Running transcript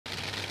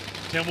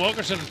Tim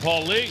Wilkerson and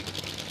Paul Lee.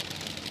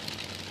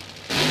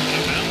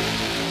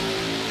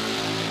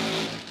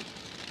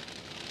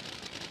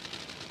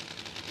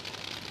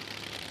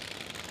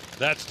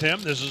 That's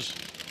Tim.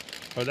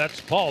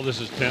 That's Paul.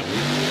 This is Tim.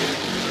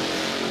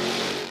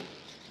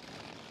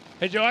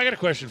 Hey, Joe, I got a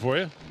question for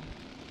you.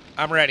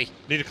 I'm ready.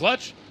 Need a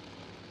clutch?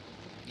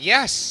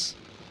 Yes.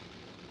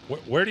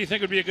 Where do you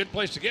think would be a good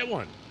place to get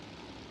one?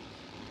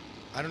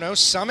 I don't know,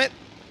 Summit?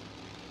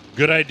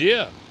 Good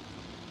idea.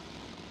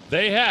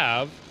 They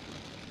have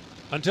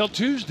until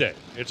Tuesday.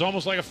 It's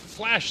almost like a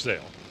flash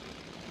sale.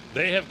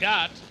 They have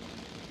got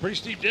pretty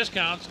steep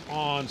discounts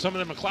on some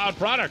of the McLeod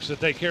products that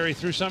they carry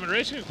through Summit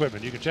Racing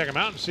Equipment. You can check them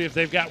out and see if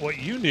they've got what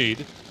you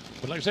need.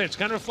 But like I say, it's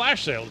kind of a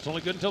flash sale. It's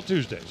only good until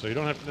Tuesday, so you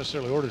don't have to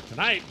necessarily order it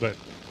tonight, but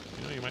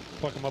you might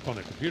pluck them up on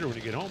the computer when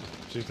you get home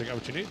and see if they got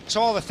what you need. So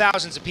all the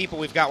thousands of people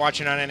we've got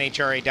watching on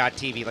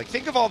NHRA.tv, like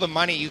think of all the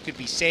money you could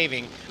be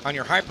saving on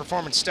your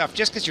high-performance stuff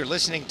just because you're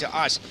listening to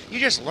us. You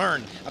just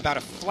learned about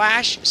a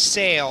flash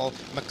sale,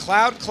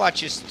 McLeod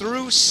clutches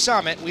through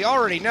Summit. We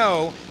already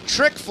know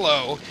Trick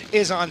Flow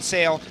is on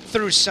sale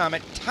through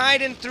Summit,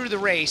 tied in through the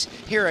race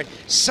here at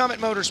Summit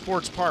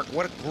Motorsports Park.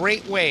 What a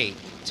great way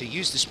to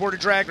use the sport of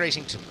drag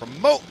racing to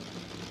promote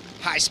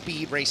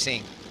high-speed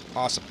racing.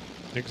 Awesome.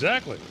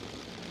 Exactly.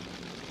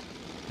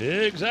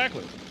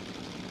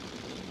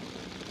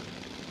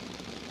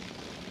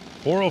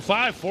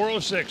 405,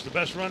 406, the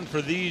best run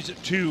for these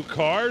two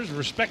cars,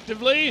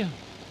 respectively.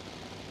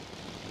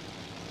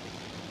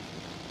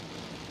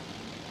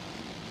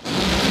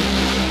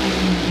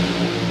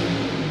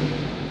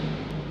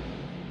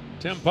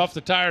 Tim puffed the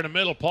tire in the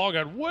middle. Paul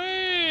got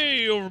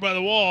way over by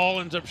the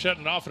wall, ends up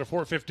shutting it off at a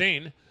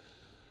 415,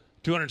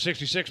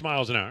 266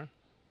 miles an hour.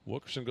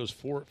 Wilkerson goes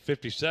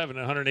 457 at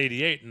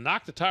 188 and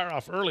knocked the tire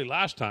off early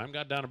last time.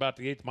 Got down about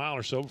the 8th mile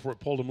or so before it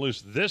pulled him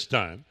loose this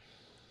time.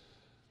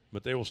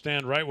 But they will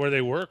stand right where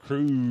they were.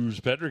 Cruz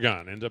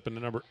Pedregon ends up in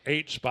the number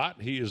 8 spot.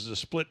 He is the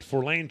split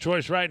 4-lane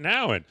choice right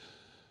now. And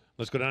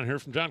let's go down here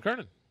from John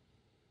Kernan.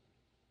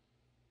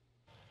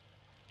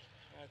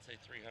 I'd say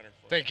 300.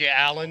 Thank you,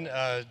 Alan.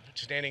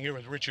 Standing here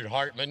with Richard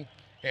Hartman.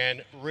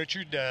 And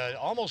Richard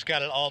almost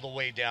got it all the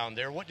way down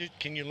there. What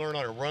can you learn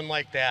on a run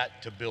like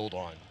that to build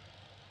on?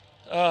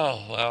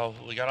 Oh, well,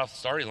 we got off the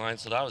starting line,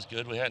 so that was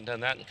good. We hadn't done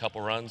that in a couple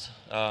runs.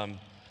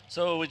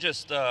 So we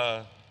just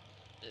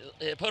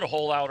it put a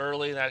hole out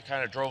early, and that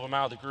kind of drove them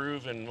out of the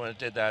groove, and when it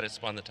did that, it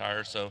spun the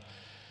tire. So,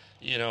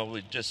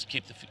 we just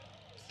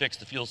fix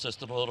the fuel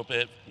system a little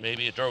bit.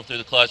 Maybe it drove through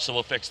the clutch, so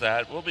we'll fix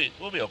that. We'll be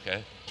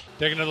okay.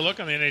 Take another look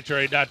on the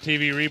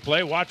NHRA.tv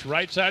replay. Watch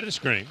right side of the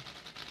screen.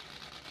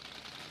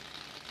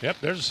 Yep,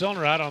 there's a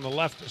cylinder out on the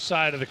left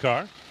side of the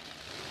car.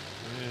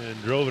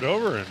 And drove it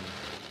over and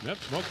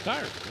smoked the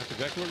tire. That's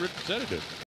exactly what Richard said it did.